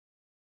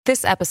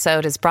This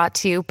episode is brought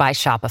to you by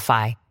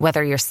Shopify.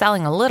 Whether you're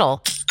selling a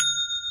little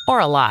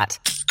or a lot,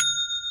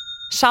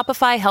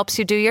 Shopify helps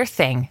you do your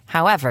thing,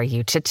 however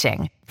you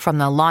cha-ching. From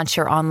the launch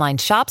your online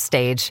shop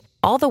stage,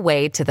 all the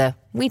way to the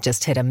we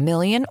just hit 1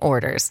 million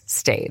orders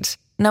stage.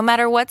 No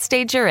matter what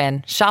stage you're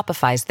in,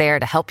 Shopify's there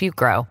to help you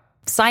grow.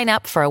 Sign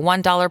up for a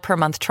 $1 per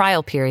month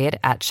trial period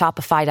at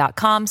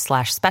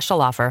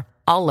shopify.com/special offer,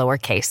 all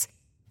lowercase.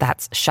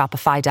 That's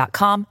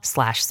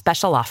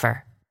shopify.com/special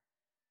offer.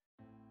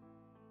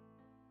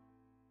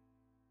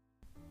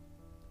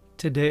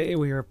 Today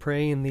we are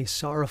praying the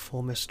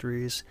sorrowful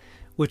mysteries,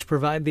 which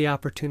provide the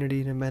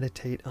opportunity to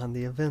meditate on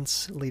the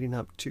events leading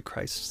up to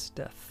Christ's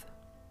death.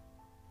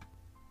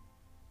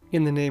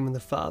 In the name of the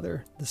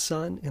Father, the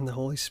Son, and the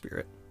Holy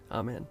Spirit.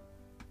 Amen.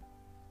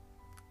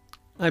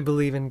 I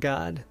believe in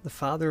God, the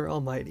Father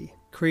Almighty,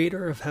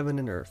 creator of heaven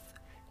and earth,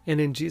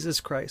 and in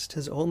Jesus Christ,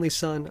 his only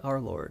Son,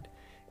 our Lord,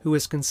 who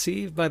was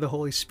conceived by the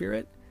Holy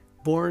Spirit,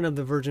 born of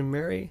the Virgin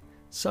Mary,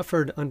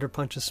 suffered under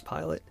Pontius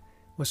Pilate,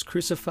 was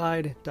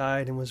crucified,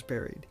 died, and was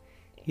buried.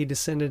 He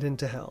descended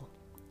into hell.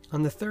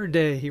 On the third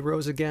day he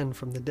rose again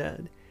from the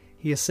dead.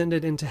 He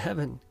ascended into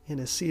heaven and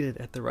is seated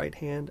at the right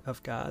hand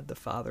of God the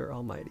Father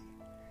Almighty.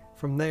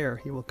 From there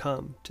he will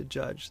come to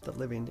judge the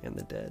living and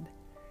the dead.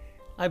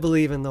 I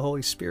believe in the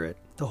Holy Spirit,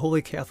 the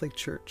Holy Catholic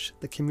Church,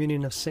 the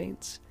communion of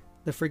saints,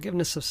 the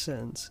forgiveness of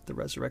sins, the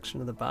resurrection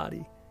of the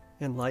body,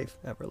 and life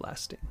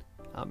everlasting.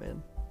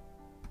 Amen.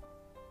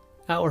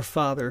 Our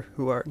Father,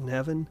 who art in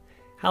heaven,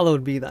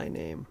 hallowed be thy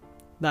name.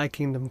 Thy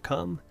kingdom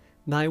come,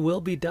 thy will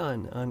be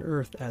done on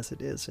earth as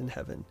it is in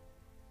heaven.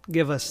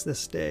 Give us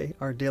this day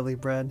our daily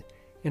bread,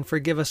 and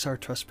forgive us our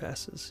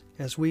trespasses,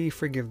 as we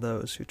forgive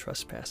those who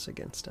trespass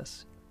against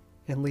us.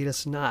 And lead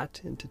us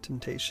not into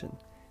temptation,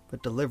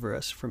 but deliver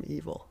us from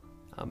evil.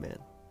 Amen.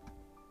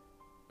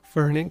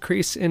 For an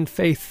increase in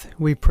faith,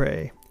 we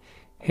pray.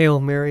 Hail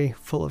Mary,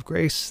 full of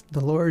grace,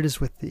 the Lord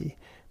is with thee.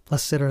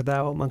 Blessed art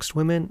thou amongst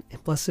women,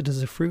 and blessed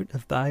is the fruit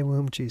of thy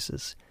womb,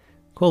 Jesus.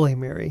 Holy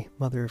Mary,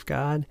 Mother of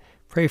God,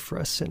 pray for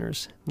us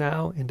sinners,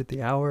 now and at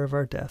the hour of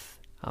our death.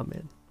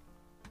 Amen.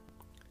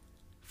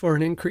 For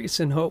an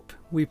increase in hope,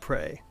 we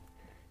pray.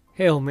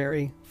 Hail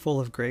Mary, full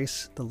of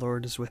grace, the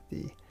Lord is with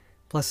thee.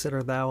 Blessed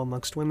art thou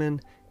amongst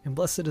women, and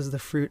blessed is the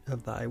fruit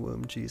of thy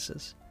womb,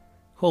 Jesus.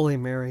 Holy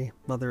Mary,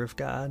 Mother of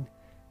God,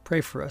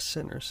 pray for us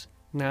sinners,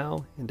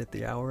 now and at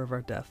the hour of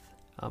our death.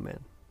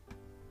 Amen.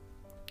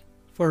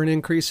 For an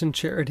increase in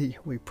charity,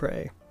 we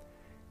pray.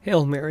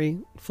 Hail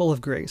Mary, full of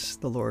grace,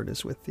 the Lord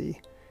is with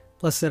thee.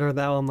 Blessed art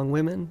thou among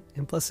women,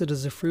 and blessed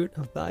is the fruit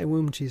of thy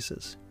womb,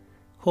 Jesus.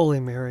 Holy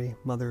Mary,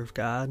 Mother of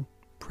God,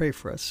 pray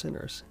for us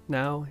sinners,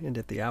 now and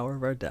at the hour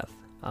of our death.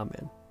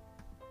 Amen.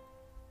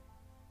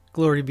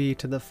 Glory be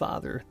to the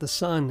Father, the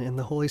Son, and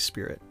the Holy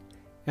Spirit,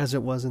 as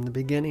it was in the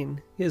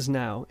beginning, is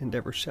now, and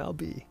ever shall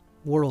be,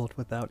 world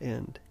without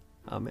end.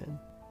 Amen.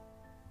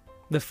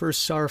 The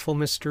first sorrowful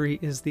mystery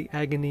is the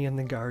agony in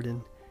the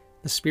garden.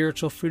 The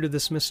spiritual fruit of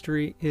this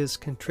mystery is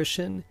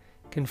contrition,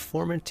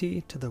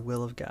 conformity to the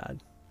will of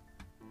God.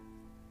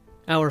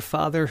 Our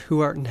Father,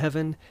 who art in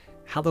heaven,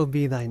 hallowed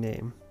be thy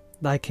name.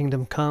 Thy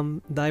kingdom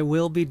come, thy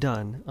will be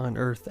done, on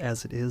earth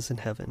as it is in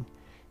heaven.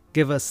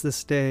 Give us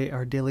this day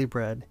our daily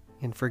bread,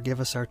 and forgive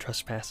us our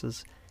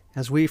trespasses,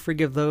 as we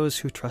forgive those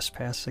who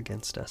trespass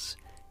against us.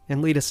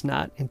 And lead us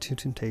not into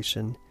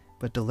temptation,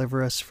 but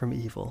deliver us from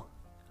evil.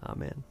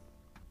 Amen.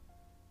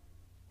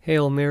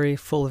 Hail Mary,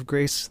 full of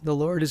grace, the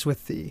Lord is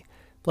with thee.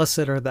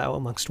 Blessed art thou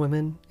amongst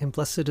women, and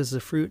blessed is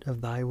the fruit of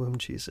thy womb,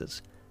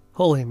 Jesus.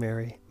 Holy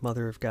Mary,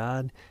 Mother of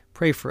God,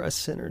 pray for us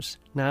sinners,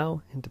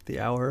 now and at the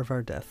hour of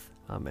our death.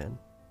 Amen.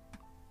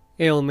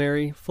 Hail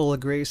Mary, full of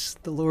grace,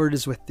 the Lord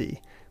is with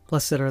thee.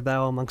 Blessed art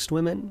thou amongst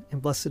women,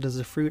 and blessed is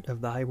the fruit of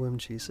thy womb,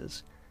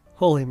 Jesus.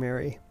 Holy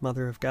Mary,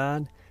 Mother of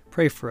God,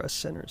 pray for us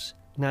sinners,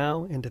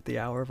 now and at the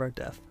hour of our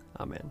death.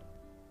 Amen.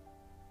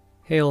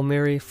 Hail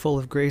Mary, full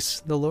of grace,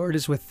 the Lord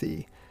is with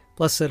thee.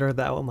 Blessed art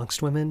thou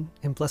amongst women,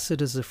 and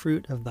blessed is the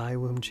fruit of thy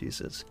womb,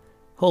 Jesus.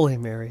 Holy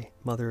Mary,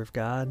 Mother of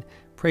God,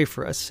 pray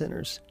for us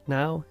sinners,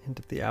 now and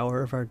at the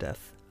hour of our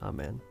death.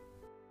 Amen.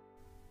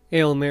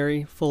 Hail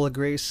Mary, full of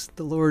grace,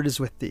 the Lord is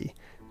with thee.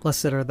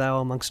 Blessed art thou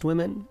amongst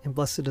women, and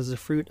blessed is the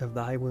fruit of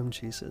thy womb,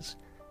 Jesus.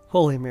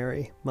 Holy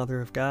Mary,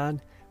 Mother of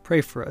God,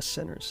 pray for us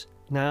sinners,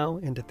 now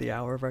and at the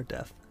hour of our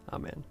death.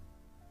 Amen.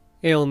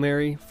 Hail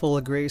Mary, full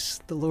of grace,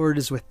 the Lord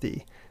is with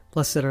thee.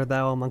 Blessed art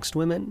thou amongst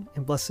women,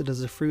 and blessed is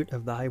the fruit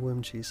of thy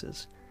womb,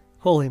 Jesus.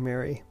 Holy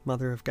Mary,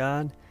 Mother of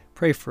God,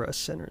 pray for us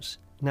sinners,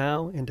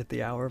 now and at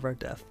the hour of our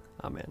death.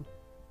 Amen.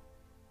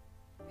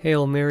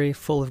 Hail Mary,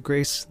 full of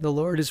grace, the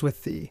Lord is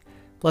with thee.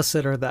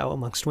 Blessed art thou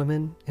amongst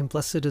women, and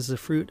blessed is the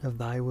fruit of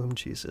thy womb,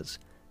 Jesus.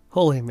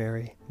 Holy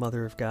Mary,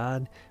 Mother of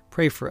God,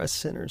 pray for us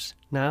sinners,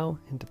 now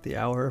and at the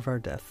hour of our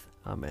death.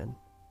 Amen.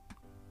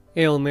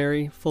 Hail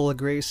Mary, full of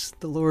grace,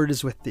 the Lord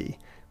is with thee.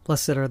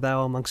 Blessed art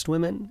thou amongst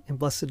women, and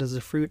blessed is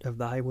the fruit of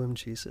thy womb,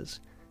 Jesus.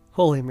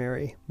 Holy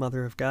Mary,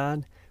 Mother of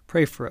God,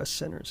 pray for us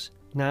sinners,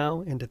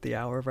 now and at the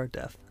hour of our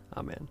death.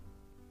 Amen.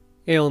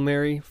 Hail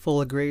Mary,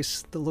 full of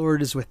grace, the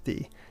Lord is with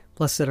thee.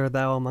 Blessed art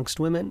thou amongst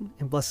women,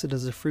 and blessed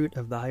is the fruit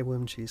of thy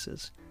womb,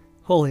 Jesus.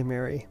 Holy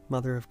Mary,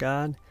 Mother of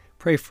God,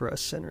 pray for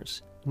us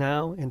sinners,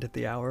 now and at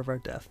the hour of our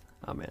death.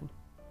 Amen.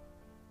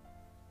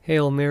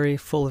 Hail Mary,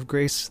 full of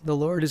grace, the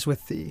Lord is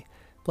with thee.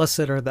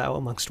 Blessed art thou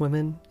amongst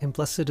women, and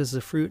blessed is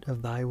the fruit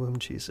of thy womb,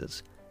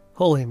 Jesus.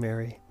 Holy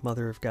Mary,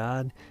 Mother of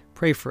God,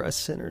 pray for us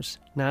sinners,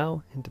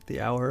 now and at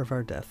the hour of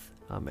our death.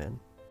 Amen.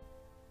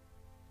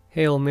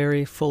 Hail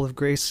Mary, full of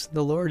grace,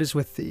 the Lord is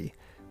with thee.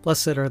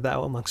 Blessed art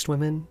thou amongst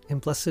women,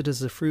 and blessed is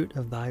the fruit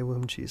of thy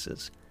womb,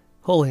 Jesus.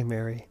 Holy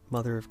Mary,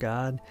 Mother of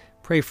God,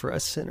 pray for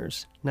us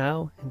sinners,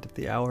 now and at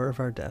the hour of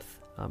our death.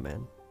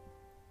 Amen.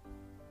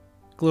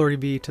 Glory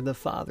be to the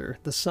Father,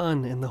 the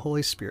Son, and the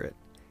Holy Spirit,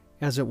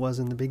 as it was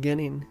in the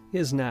beginning,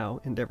 is now,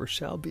 and ever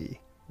shall be,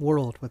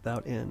 world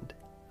without end.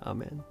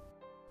 Amen.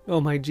 O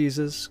my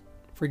Jesus,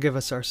 forgive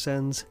us our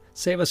sins,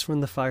 save us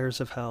from the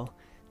fires of hell,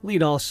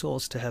 lead all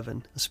souls to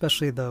heaven,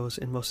 especially those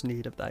in most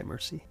need of thy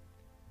mercy.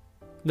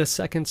 The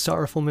second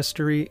sorrowful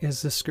mystery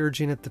is the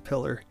scourging at the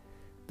pillar.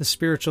 The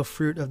spiritual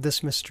fruit of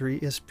this mystery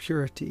is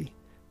purity,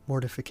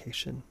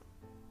 mortification.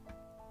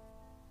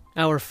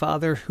 Our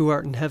Father, who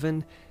art in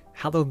heaven,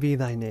 hallowed be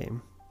thy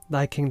name.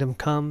 Thy kingdom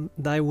come,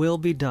 thy will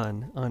be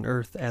done, on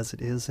earth as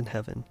it is in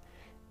heaven.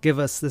 Give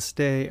us this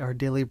day our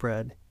daily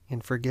bread,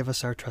 and forgive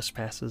us our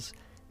trespasses,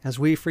 as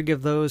we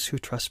forgive those who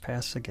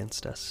trespass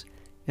against us.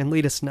 And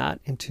lead us not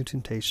into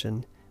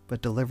temptation,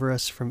 but deliver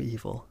us from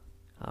evil.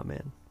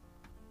 Amen.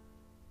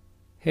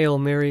 Hail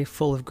Mary,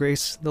 full of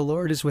grace, the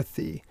Lord is with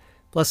thee.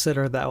 Blessed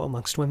art thou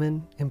amongst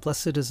women, and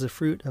blessed is the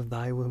fruit of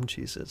thy womb,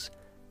 Jesus.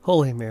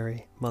 Holy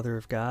Mary, Mother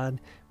of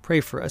God, pray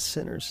for us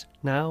sinners,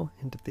 now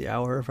and at the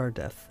hour of our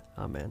death.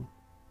 Amen.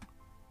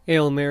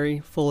 Hail Mary,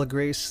 full of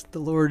grace, the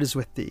Lord is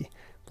with thee.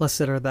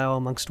 Blessed art thou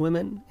amongst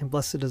women, and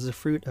blessed is the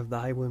fruit of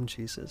thy womb,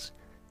 Jesus.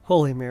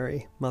 Holy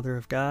Mary, Mother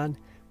of God,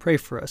 pray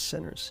for us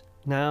sinners,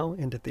 now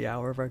and at the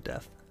hour of our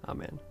death.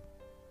 Amen.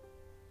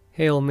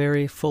 Hail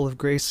Mary, full of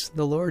grace,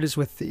 the Lord is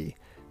with thee.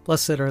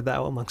 Blessed art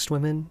thou amongst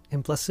women,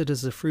 and blessed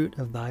is the fruit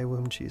of thy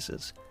womb,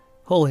 Jesus.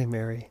 Holy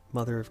Mary,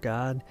 Mother of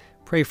God,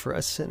 pray for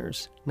us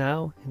sinners,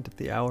 now and at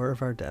the hour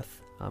of our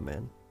death.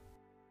 Amen.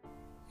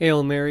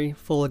 Hail Mary,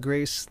 full of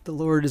grace, the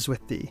Lord is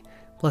with thee.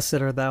 Blessed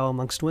art thou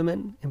amongst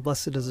women, and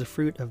blessed is the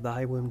fruit of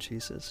thy womb,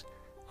 Jesus.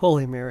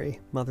 Holy Mary,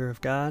 Mother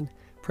of God,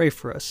 pray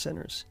for us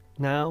sinners,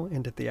 now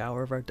and at the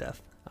hour of our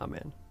death.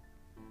 Amen.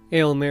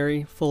 Hail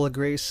Mary, full of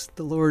grace,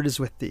 the Lord is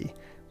with thee.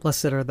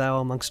 Blessed art thou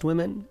amongst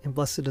women, and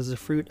blessed is the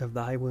fruit of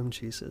thy womb,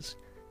 Jesus.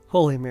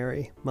 Holy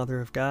Mary,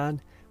 Mother of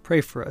God,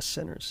 pray for us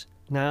sinners,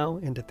 now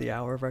and at the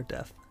hour of our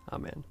death.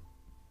 Amen.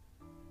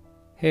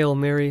 Hail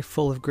Mary,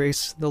 full of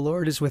grace, the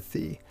Lord is with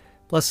thee.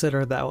 Blessed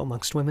art thou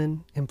amongst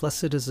women, and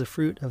blessed is the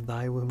fruit of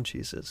thy womb,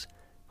 Jesus.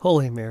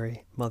 Holy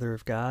Mary, Mother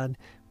of God,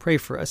 pray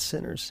for us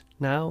sinners,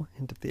 now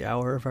and at the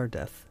hour of our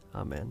death.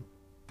 Amen.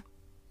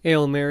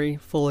 Hail Mary,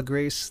 full of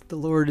grace, the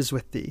Lord is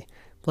with thee.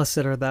 Blessed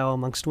art thou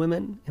amongst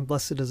women, and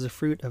blessed is the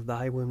fruit of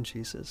thy womb,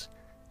 Jesus.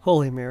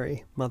 Holy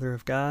Mary, Mother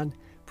of God,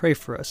 pray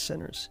for us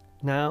sinners,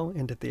 now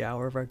and at the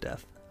hour of our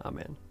death.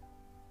 Amen.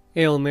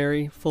 Hail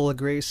Mary, full of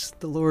grace,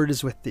 the Lord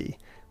is with thee.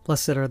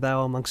 Blessed art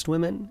thou amongst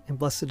women, and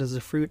blessed is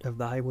the fruit of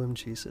thy womb,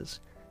 Jesus.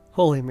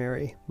 Holy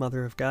Mary,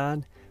 Mother of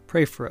God,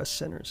 pray for us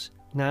sinners,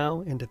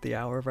 now and at the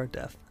hour of our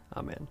death.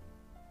 Amen.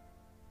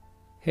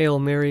 Hail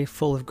Mary,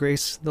 full of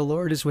grace, the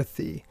Lord is with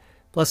thee.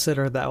 Blessed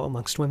art thou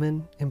amongst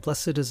women, and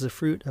blessed is the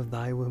fruit of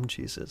thy womb,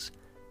 Jesus.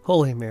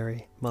 Holy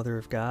Mary, Mother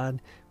of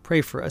God,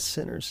 pray for us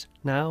sinners,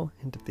 now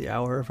and at the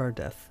hour of our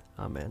death.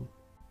 Amen.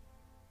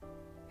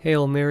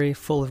 Hail Mary,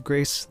 full of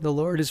grace, the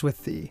Lord is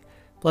with thee.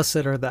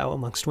 Blessed art thou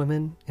amongst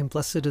women, and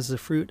blessed is the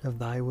fruit of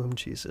thy womb,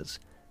 Jesus.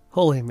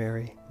 Holy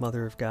Mary,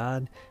 Mother of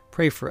God,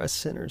 pray for us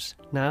sinners,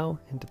 now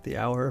and at the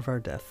hour of our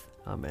death.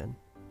 Amen.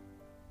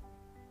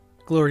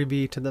 Glory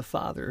be to the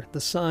Father,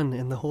 the Son,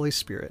 and the Holy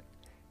Spirit,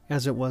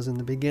 as it was in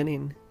the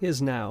beginning,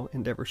 is now,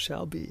 and ever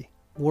shall be,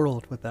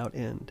 world without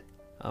end.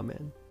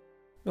 Amen.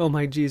 O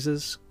my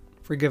Jesus,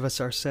 forgive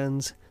us our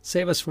sins,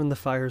 save us from the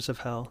fires of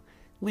hell,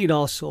 lead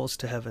all souls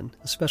to heaven,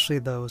 especially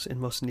those in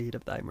most need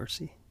of thy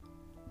mercy.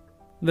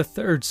 The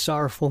third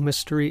sorrowful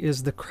mystery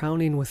is the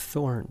crowning with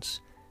thorns.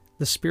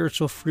 The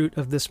spiritual fruit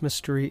of this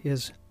mystery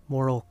is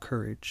moral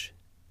courage.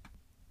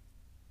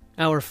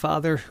 Our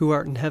Father, who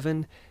art in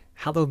heaven,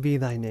 hallowed be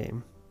thy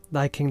name.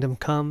 Thy kingdom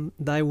come,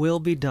 thy will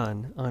be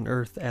done, on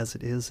earth as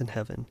it is in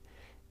heaven.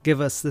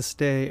 Give us this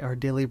day our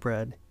daily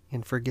bread,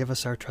 and forgive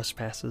us our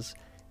trespasses,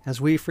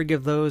 as we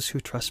forgive those who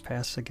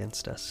trespass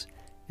against us.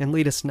 And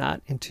lead us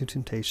not into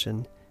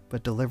temptation,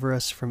 but deliver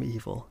us from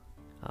evil.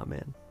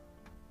 Amen.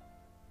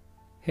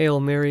 Hail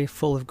Mary,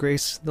 full of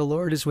grace, the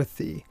Lord is with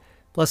thee.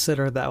 Blessed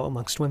art thou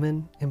amongst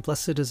women, and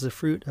blessed is the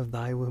fruit of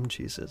thy womb,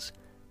 Jesus.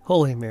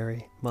 Holy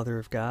Mary, Mother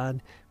of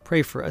God,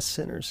 pray for us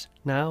sinners,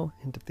 now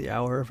and at the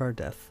hour of our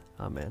death.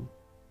 Amen.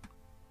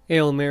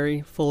 Hail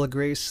Mary, full of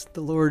grace,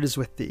 the Lord is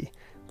with thee.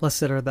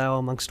 Blessed art thou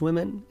amongst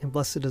women, and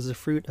blessed is the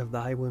fruit of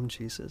thy womb,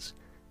 Jesus.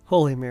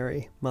 Holy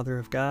Mary, Mother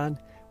of God,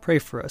 pray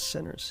for us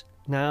sinners,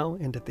 now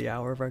and at the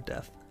hour of our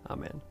death.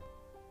 Amen.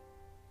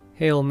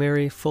 Hail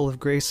Mary, full of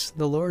grace,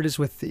 the Lord is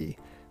with thee.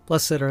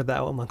 Blessed art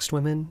thou amongst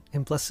women,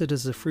 and blessed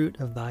is the fruit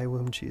of thy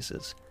womb,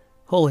 Jesus.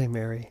 Holy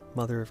Mary,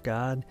 Mother of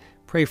God,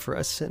 pray for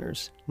us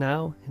sinners,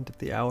 now and at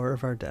the hour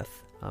of our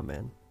death.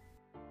 Amen.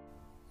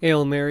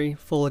 Hail Mary,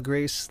 full of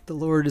grace, the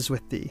Lord is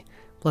with thee.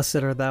 Blessed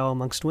art thou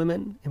amongst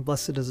women, and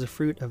blessed is the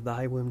fruit of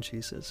thy womb,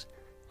 Jesus.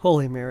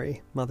 Holy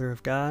Mary, Mother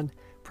of God,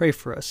 pray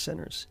for us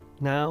sinners,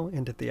 now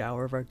and at the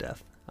hour of our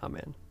death.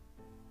 Amen.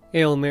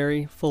 Hail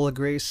Mary, full of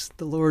grace,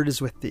 the Lord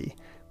is with thee.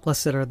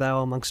 Blessed art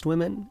thou amongst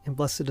women, and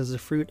blessed is the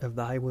fruit of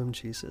thy womb,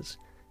 Jesus.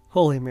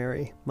 Holy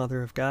Mary,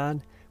 Mother of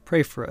God,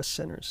 pray for us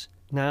sinners,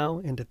 now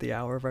and at the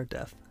hour of our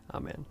death.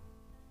 Amen.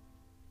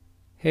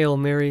 Hail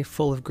Mary,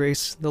 full of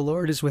grace, the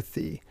Lord is with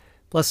thee.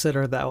 Blessed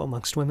art thou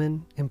amongst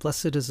women, and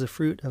blessed is the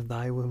fruit of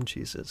thy womb,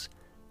 Jesus.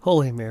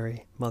 Holy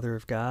Mary, Mother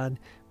of God,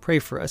 pray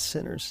for us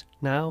sinners,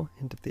 now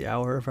and at the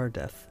hour of our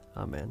death.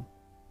 Amen.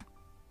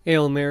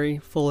 Hail Mary,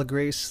 full of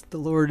grace, the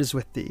Lord is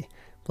with thee.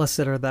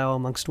 Blessed art thou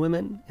amongst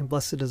women, and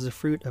blessed is the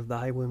fruit of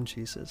thy womb,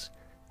 Jesus.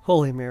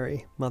 Holy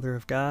Mary, Mother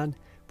of God,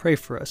 pray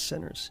for us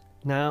sinners,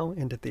 now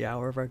and at the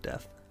hour of our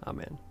death.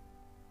 Amen.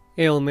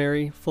 Hail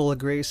Mary, full of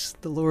grace,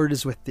 the Lord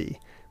is with thee.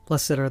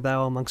 Blessed art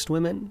thou amongst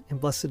women, and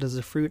blessed is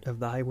the fruit of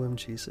thy womb,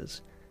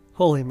 Jesus.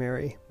 Holy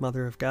Mary,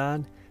 Mother of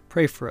God,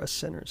 pray for us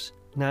sinners,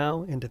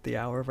 now and at the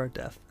hour of our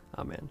death.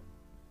 Amen.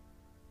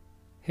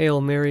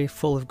 Hail Mary,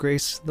 full of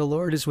grace, the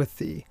Lord is with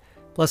thee.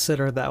 Blessed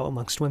art thou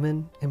amongst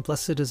women, and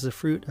blessed is the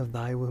fruit of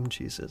thy womb,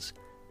 Jesus.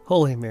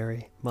 Holy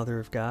Mary, Mother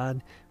of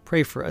God,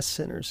 pray for us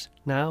sinners,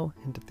 now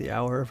and at the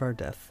hour of our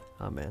death.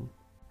 Amen.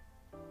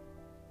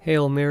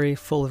 Hail Mary,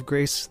 full of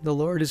grace, the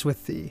Lord is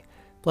with thee.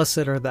 Blessed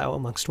art thou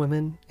amongst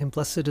women, and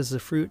blessed is the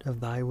fruit of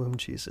thy womb,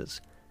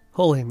 Jesus.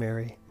 Holy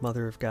Mary,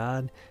 Mother of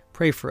God,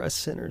 pray for us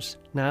sinners,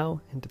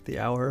 now and at the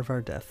hour of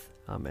our death.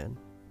 Amen.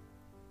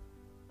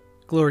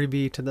 Glory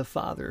be to the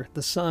Father,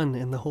 the Son,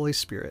 and the Holy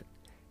Spirit,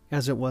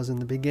 as it was in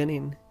the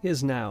beginning,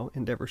 is now,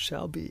 and ever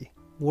shall be,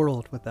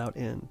 world without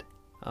end.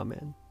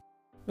 Amen.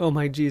 O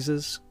my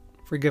Jesus,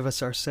 forgive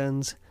us our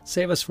sins,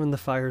 save us from the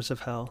fires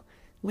of hell,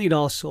 lead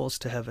all souls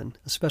to heaven,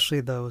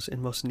 especially those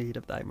in most need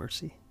of thy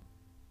mercy.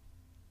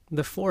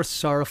 The fourth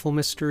sorrowful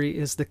mystery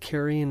is the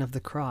carrying of the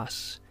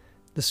cross.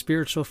 The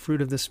spiritual fruit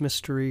of this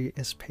mystery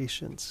is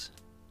patience.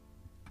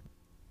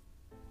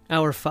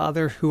 Our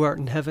Father, who art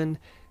in heaven,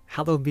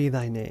 hallowed be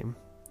thy name.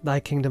 Thy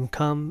kingdom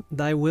come,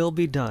 thy will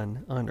be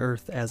done, on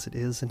earth as it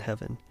is in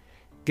heaven.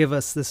 Give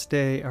us this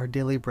day our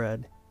daily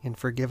bread, and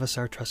forgive us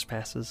our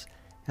trespasses,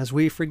 as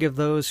we forgive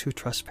those who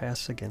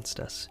trespass against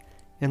us.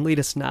 And lead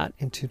us not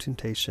into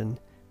temptation,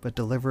 but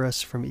deliver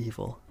us from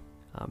evil.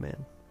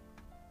 Amen.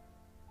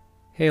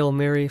 Hail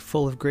Mary,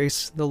 full of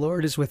grace, the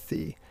Lord is with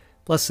thee.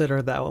 Blessed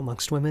art thou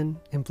amongst women,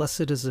 and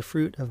blessed is the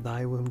fruit of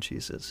thy womb,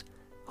 Jesus.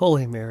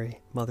 Holy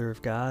Mary, Mother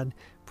of God,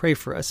 pray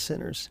for us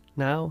sinners,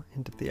 now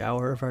and at the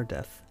hour of our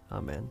death.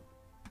 Amen.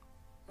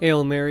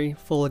 Hail Mary,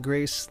 full of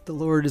grace, the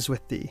Lord is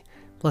with thee.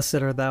 Blessed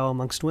art thou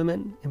amongst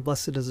women, and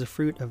blessed is the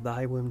fruit of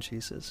thy womb,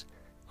 Jesus.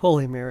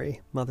 Holy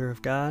Mary, Mother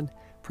of God,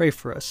 pray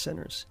for us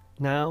sinners,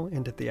 now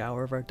and at the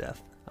hour of our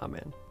death.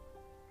 Amen.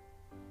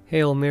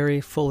 Hail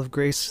Mary, full of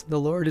grace, the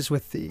Lord is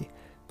with thee.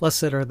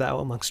 Blessed art thou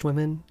amongst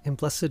women, and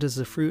blessed is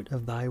the fruit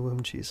of thy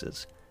womb,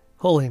 Jesus.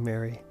 Holy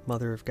Mary,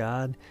 Mother of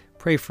God,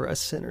 pray for us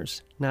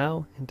sinners,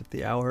 now and at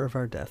the hour of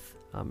our death.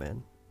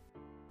 Amen.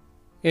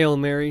 Hail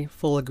Mary,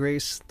 full of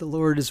grace, the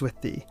Lord is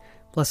with thee.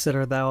 Blessed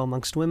art thou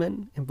amongst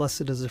women, and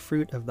blessed is the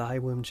fruit of thy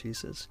womb,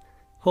 Jesus.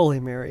 Holy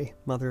Mary,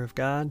 Mother of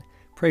God,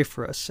 pray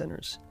for us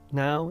sinners,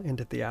 now and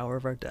at the hour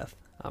of our death.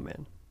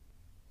 Amen.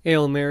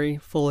 Hail Mary,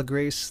 full of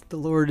grace, the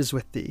Lord is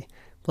with thee.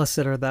 Blessed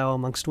art thou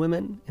amongst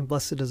women, and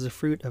blessed is the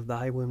fruit of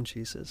thy womb,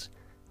 Jesus.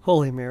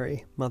 Holy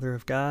Mary, Mother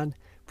of God,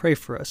 pray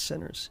for us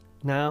sinners,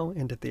 now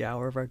and at the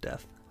hour of our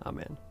death.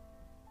 Amen.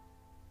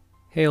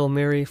 Hail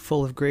Mary,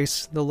 full of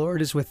grace, the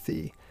Lord is with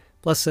thee.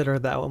 Blessed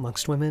art thou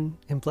amongst women,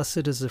 and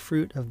blessed is the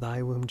fruit of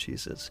thy womb,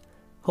 Jesus.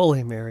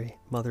 Holy Mary,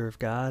 Mother of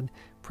God,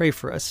 pray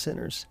for us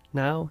sinners,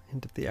 now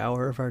and at the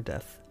hour of our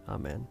death.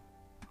 Amen.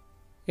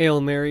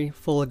 Hail Mary,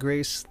 full of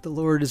grace, the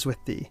Lord is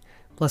with thee.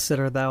 Blessed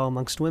art thou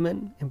amongst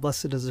women, and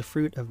blessed is the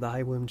fruit of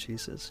thy womb,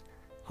 Jesus.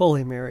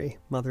 Holy Mary,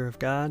 Mother of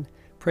God,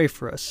 pray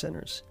for us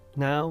sinners,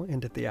 now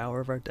and at the hour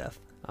of our death.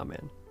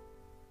 Amen.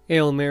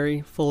 Hail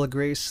Mary, full of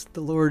grace,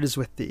 the Lord is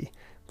with thee.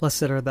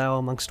 Blessed art thou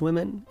amongst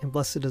women, and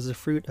blessed is the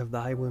fruit of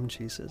thy womb,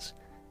 Jesus.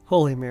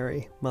 Holy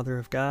Mary, Mother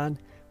of God,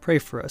 pray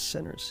for us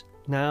sinners,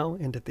 now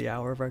and at the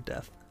hour of our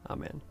death.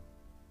 Amen.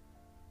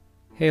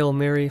 Hail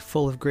Mary,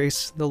 full of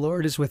grace, the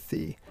Lord is with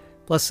thee.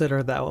 Blessed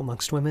art thou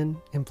amongst women,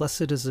 and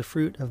blessed is the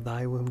fruit of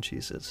thy womb,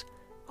 Jesus.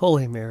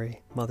 Holy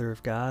Mary, Mother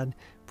of God,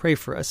 pray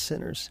for us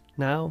sinners,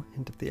 now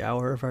and at the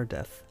hour of our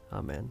death.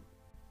 Amen.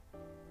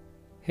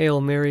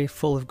 Hail Mary,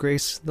 full of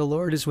grace, the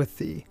Lord is with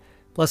thee.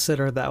 Blessed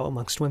art thou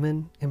amongst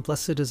women, and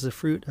blessed is the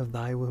fruit of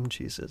thy womb,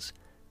 Jesus.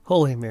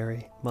 Holy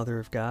Mary, Mother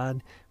of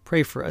God,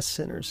 pray for us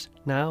sinners,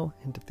 now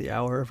and at the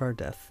hour of our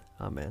death.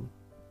 Amen.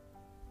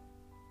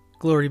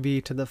 Glory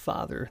be to the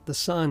Father, the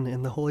Son,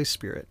 and the Holy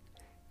Spirit,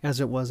 as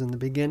it was in the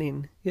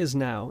beginning, is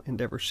now,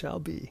 and ever shall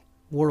be,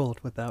 world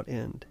without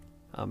end.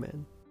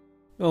 Amen.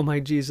 O my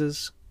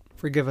Jesus,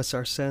 forgive us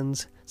our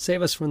sins,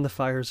 save us from the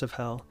fires of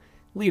hell,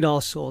 lead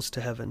all souls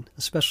to heaven,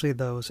 especially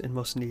those in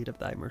most need of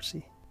thy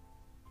mercy.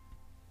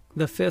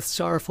 The fifth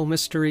sorrowful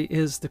mystery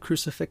is the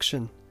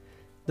crucifixion.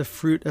 The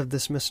fruit of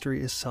this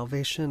mystery is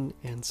salvation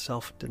and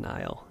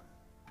self-denial.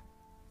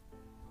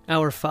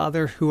 Our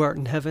Father, who art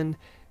in heaven,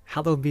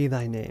 hallowed be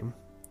thy name.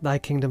 Thy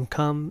kingdom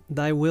come,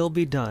 thy will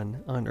be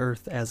done, on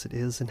earth as it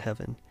is in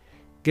heaven.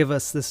 Give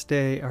us this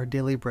day our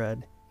daily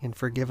bread, and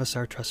forgive us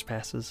our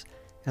trespasses,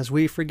 as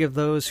we forgive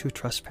those who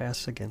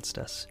trespass against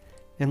us.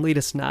 And lead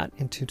us not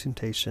into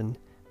temptation,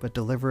 but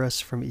deliver us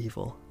from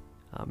evil.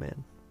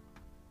 Amen.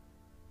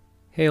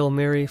 Hail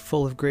Mary,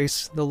 full of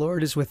grace, the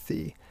Lord is with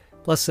thee.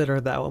 Blessed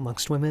art thou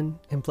amongst women,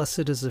 and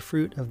blessed is the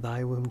fruit of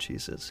thy womb,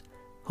 Jesus.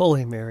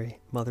 Holy Mary,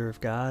 Mother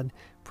of God,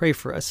 pray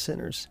for us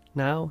sinners,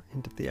 now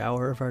and at the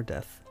hour of our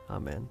death.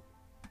 Amen.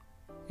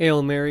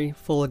 Hail Mary,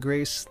 full of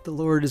grace, the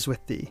Lord is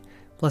with thee.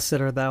 Blessed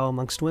art thou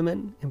amongst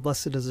women, and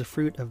blessed is the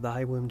fruit of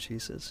thy womb,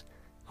 Jesus.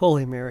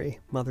 Holy Mary,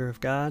 Mother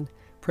of God,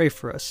 pray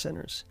for us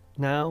sinners,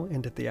 now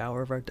and at the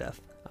hour of our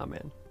death.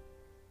 Amen.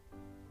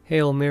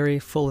 Hail Mary,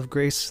 full of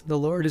grace, the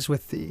Lord is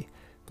with thee.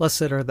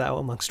 Blessed art thou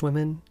amongst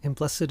women, and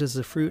blessed is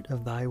the fruit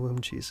of thy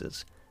womb,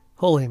 Jesus.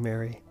 Holy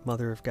Mary,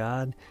 Mother of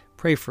God,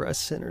 pray for us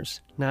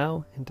sinners,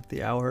 now and at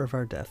the hour of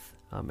our death.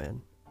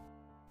 Amen.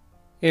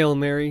 Hail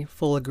Mary,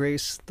 full of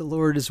grace, the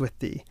Lord is with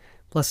thee.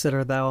 Blessed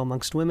art thou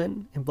amongst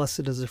women, and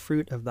blessed is the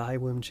fruit of thy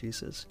womb,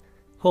 Jesus.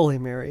 Holy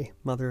Mary,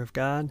 Mother of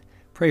God,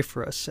 pray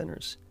for us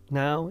sinners,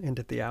 now and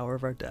at the hour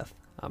of our death.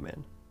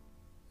 Amen.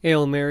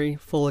 Hail Mary,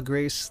 full of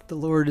grace, the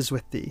Lord is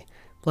with thee.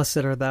 Blessed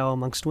art thou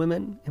amongst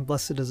women, and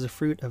blessed is the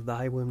fruit of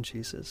thy womb,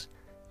 Jesus.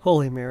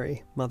 Holy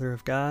Mary, Mother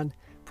of God,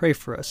 pray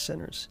for us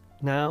sinners,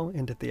 now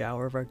and at the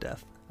hour of our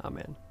death.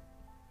 Amen.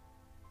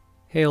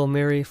 Hail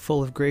Mary,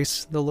 full of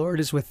grace, the Lord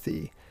is with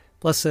thee.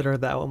 Blessed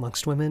art thou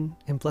amongst women,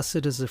 and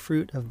blessed is the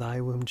fruit of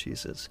thy womb,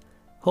 Jesus.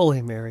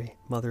 Holy Mary,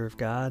 Mother of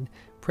God,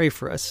 pray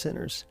for us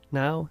sinners,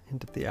 now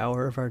and at the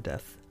hour of our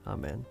death.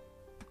 Amen.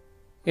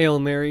 Hail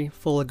Mary,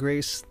 full of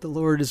grace, the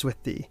Lord is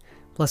with thee.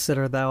 Blessed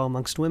art thou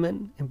amongst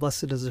women, and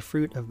blessed is the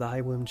fruit of thy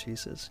womb,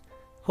 Jesus.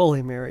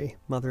 Holy Mary,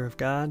 Mother of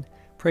God,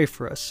 pray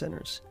for us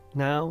sinners,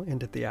 now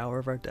and at the hour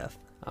of our death.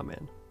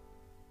 Amen.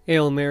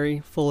 Hail Mary,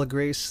 full of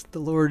grace, the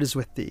Lord is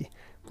with thee.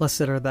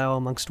 Blessed art thou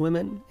amongst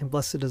women, and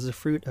blessed is the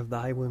fruit of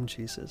thy womb,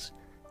 Jesus.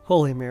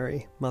 Holy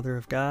Mary, Mother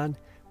of God,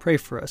 pray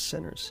for us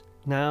sinners,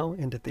 now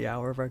and at the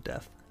hour of our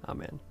death.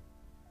 Amen.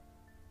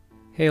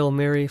 Hail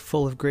Mary,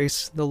 full of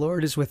grace, the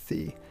Lord is with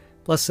thee.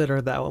 Blessed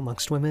art thou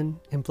amongst women,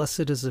 and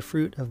blessed is the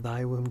fruit of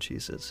thy womb,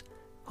 Jesus.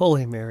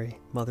 Holy Mary,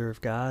 Mother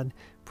of God,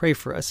 pray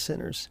for us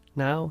sinners,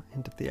 now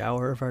and at the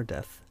hour of our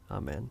death.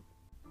 Amen.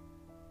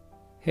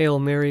 Hail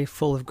Mary,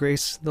 full of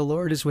grace, the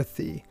Lord is with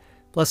thee.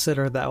 Blessed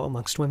art thou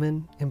amongst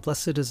women, and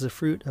blessed is the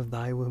fruit of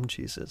thy womb,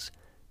 Jesus.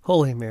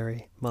 Holy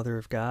Mary, Mother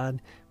of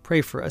God,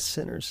 pray for us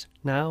sinners,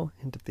 now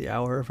and at the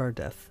hour of our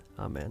death.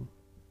 Amen.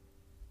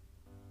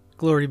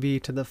 Glory be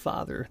to the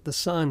Father, the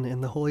Son,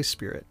 and the Holy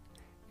Spirit,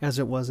 as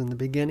it was in the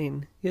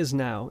beginning, is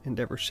now, and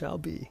ever shall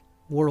be,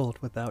 world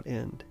without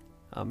end.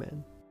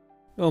 Amen.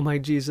 O my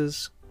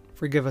Jesus,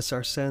 forgive us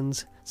our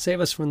sins,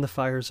 save us from the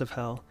fires of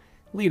hell,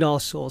 lead all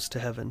souls to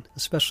heaven,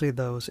 especially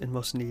those in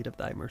most need of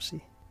thy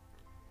mercy.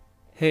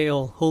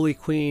 Hail, Holy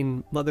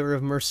Queen, Mother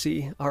of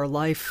Mercy, our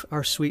life,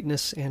 our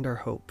sweetness, and our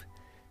hope.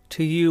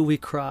 To you we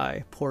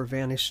cry, poor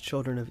vanished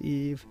children of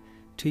Eve.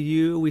 To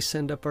you we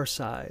send up our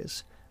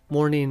sighs,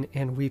 mourning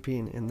and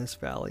weeping in this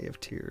valley of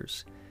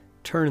tears.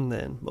 Turn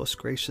then, most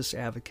gracious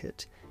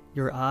Advocate,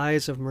 your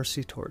eyes of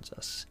mercy towards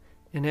us,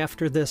 and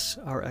after this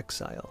our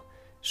exile,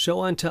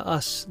 show unto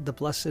us the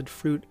blessed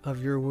fruit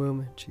of your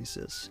womb,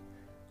 Jesus.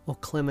 O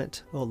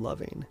clement, O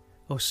loving,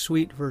 O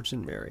sweet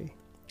Virgin Mary,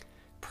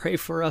 pray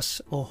for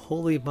us, O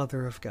Holy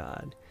Mother of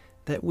God,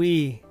 that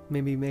we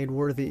may be made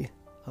worthy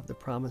of the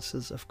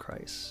promises of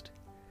Christ.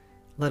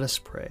 Let us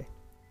pray.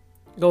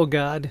 O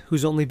God,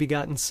 whose only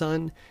begotten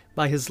Son,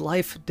 by his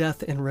life,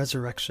 death, and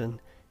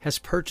resurrection, has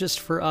purchased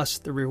for us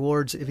the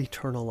rewards of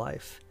eternal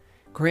life,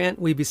 grant,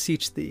 we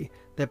beseech thee,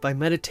 that by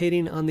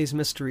meditating on these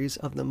mysteries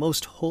of the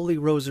most holy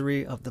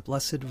Rosary of the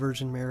Blessed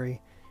Virgin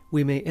Mary,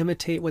 we may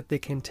imitate what they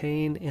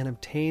contain and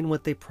obtain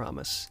what they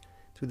promise,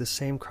 through the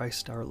same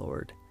Christ our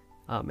Lord.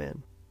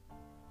 Amen.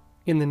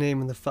 In the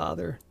name of the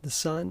Father, the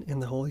Son,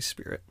 and the Holy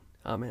Spirit.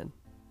 Amen.